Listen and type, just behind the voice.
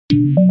Now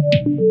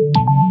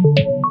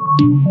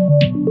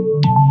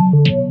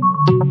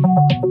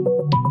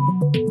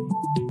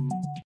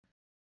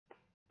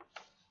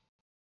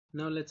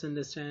let's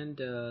understand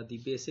the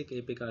basic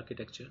APIC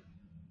architecture.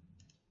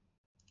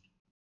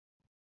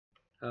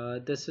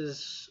 This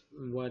is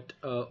what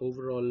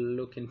overall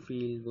look and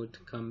feel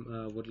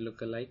would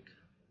look alike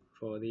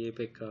for the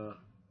APIC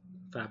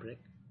fabric.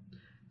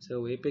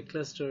 So APIC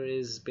cluster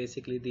is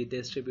basically the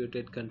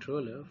distributed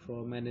controller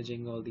for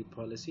managing all the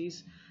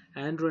policies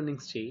and running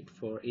state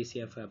for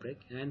ACI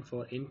fabric and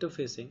for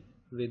interfacing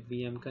with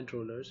VM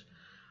controllers,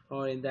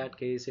 or in that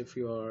case if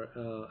you are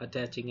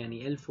attaching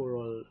any L4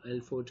 or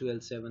L4 to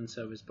L7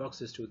 service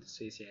boxes to this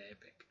ACI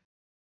APIC.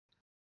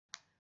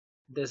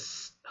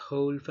 This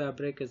whole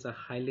fabric is a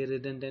highly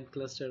redundant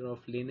cluster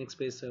of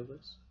Linux-based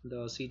servers,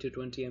 the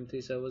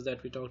C220M3 servers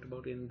that we talked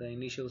about in the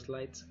initial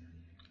slides,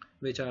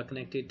 which are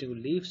connected to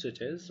leaf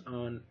switches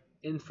on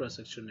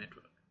infrastructure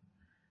network.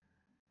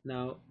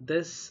 Now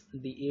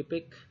the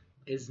APIC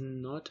is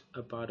not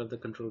a part of the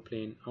control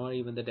plane or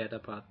even the data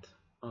path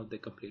of the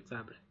complete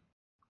fabric.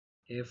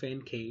 If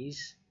in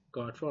case,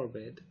 God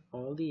forbid,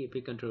 all the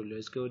APIC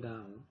controllers go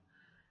down,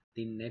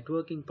 the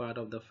networking part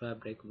of the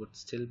fabric would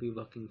still be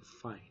working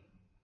fine.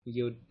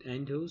 Your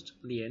end host,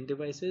 the end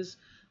devices,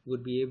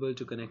 would be able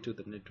to connect to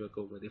the network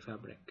over the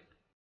fabric.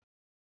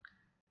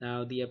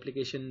 Now the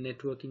application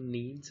networking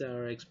needs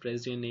are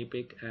expressed in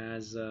APIC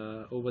as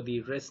over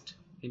the REST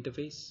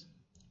interface.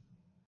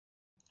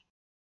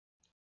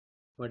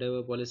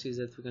 Whatever policies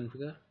that we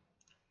configure,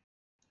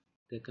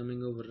 they're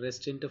coming over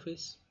REST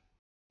interface.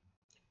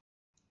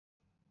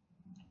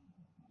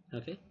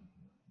 Okay,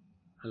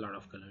 a lot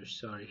of colors,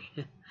 sorry.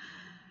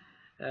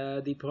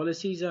 The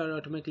policies are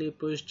automatically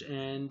pushed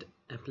and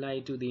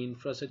applied to the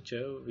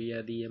infrastructure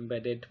via the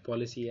embedded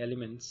policy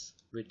elements,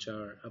 which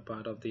are a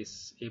part of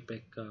this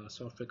APIC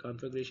software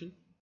configuration.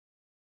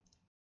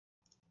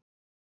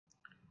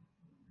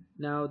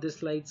 Now these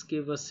slides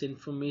give us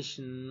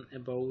information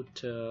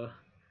about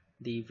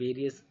the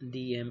various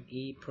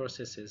DME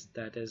processes,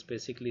 that is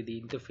basically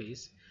the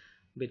interface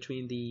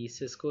between the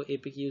Cisco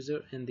APIC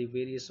user and the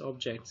various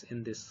objects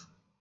in this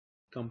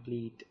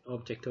complete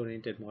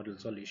object-oriented model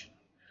solution.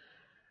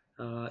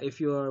 If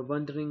you are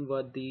wondering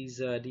what these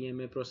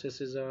DMA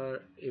processes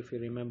are, if you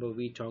remember,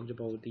 we talked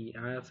about the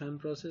IFM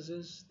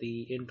processes,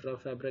 the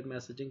intra-fabric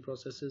messaging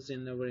processes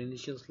in our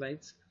initial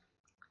slides.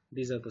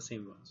 These are the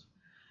same ones.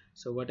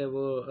 So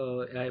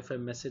whatever IFM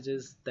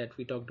messages that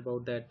we talked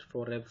about, that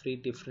for every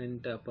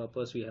different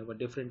purpose we have a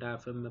different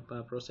IFM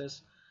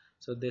process.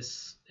 So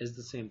this is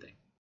the same thing.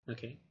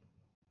 Okay.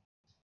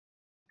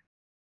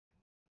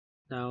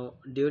 Now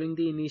during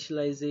the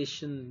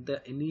initialization,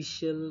 the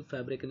initial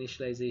fabric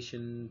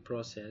initialization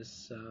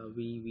process,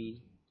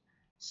 we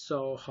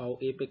saw how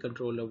APIC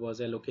controller was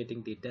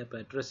allocating the TAP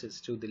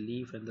addresses to the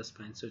leaf and the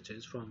spine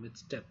switches from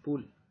its TAP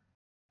pool.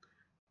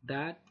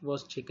 That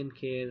was taken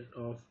care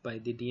of by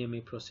the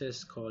DMA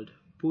process called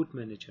boot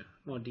manager,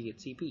 or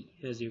DHCP,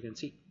 as you can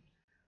see.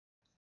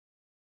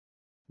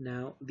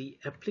 Now the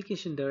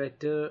application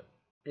director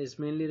is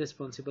mainly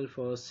responsible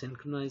for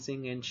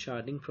synchronizing and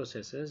sharding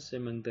processes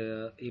among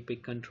the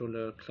APIC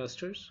controller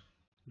clusters,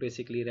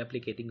 basically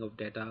replicating of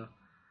data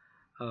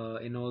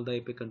in all the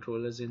APIC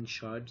controllers in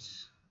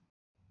shards.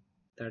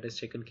 That is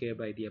taken care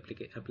by the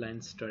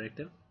appliance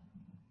director.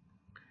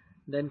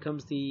 Then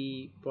comes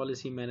the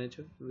policy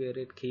manager, where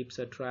it keeps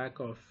a track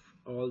of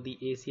all the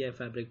ACI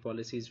fabric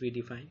policies we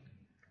define.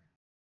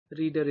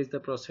 Reader is the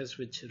process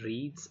which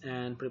reads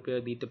and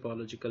prepares the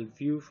topological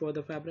view for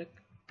the fabric.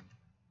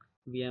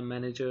 VM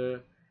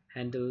manager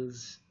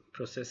handles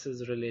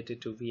processes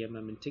related to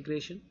VMM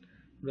integration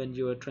when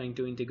you are trying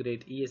to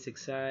integrate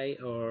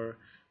ESXi or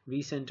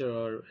vCenter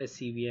or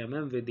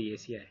SCVMM with the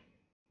ACI.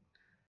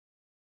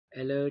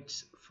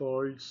 Alerts,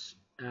 faults,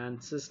 and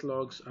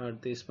syslogs are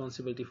the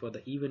responsibility for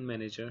the event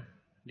manager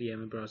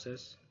DMA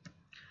process.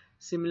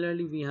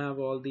 Similarly, we have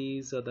all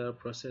these other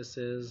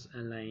processes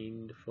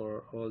aligned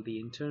for all the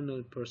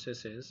internal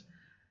processes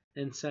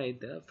inside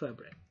the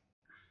fabric.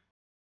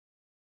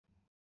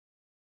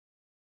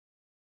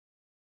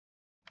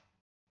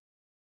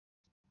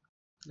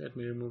 Let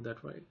me remove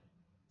that file.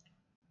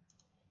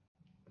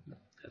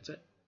 That's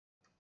it.